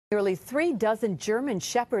Nearly 3 dozen German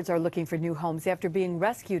Shepherds are looking for new homes after being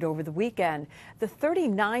rescued over the weekend. The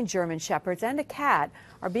 39 German Shepherds and a cat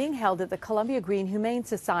are being held at the Columbia Green Humane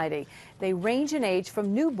Society. They range in age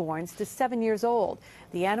from newborns to 7 years old.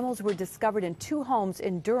 The animals were discovered in 2 homes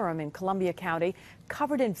in Durham in Columbia County,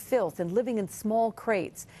 covered in filth and living in small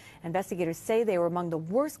crates. Investigators say they were among the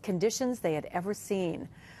worst conditions they had ever seen.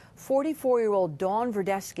 44-year-old Dawn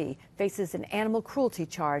Verdeschi faces an animal cruelty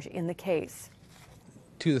charge in the case.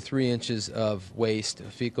 2 to 3 inches of waste,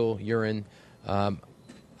 fecal, urine.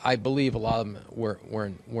 I believe a lot of them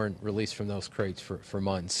weren't released from those crates for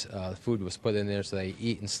months. Food was put in there so they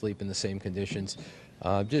eat and sleep in the same conditions.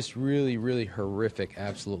 Just really, really horrific,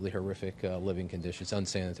 absolutely horrific living conditions,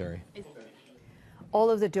 unsanitary.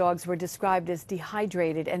 All of the dogs were described as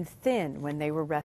dehydrated and thin when they were rescued.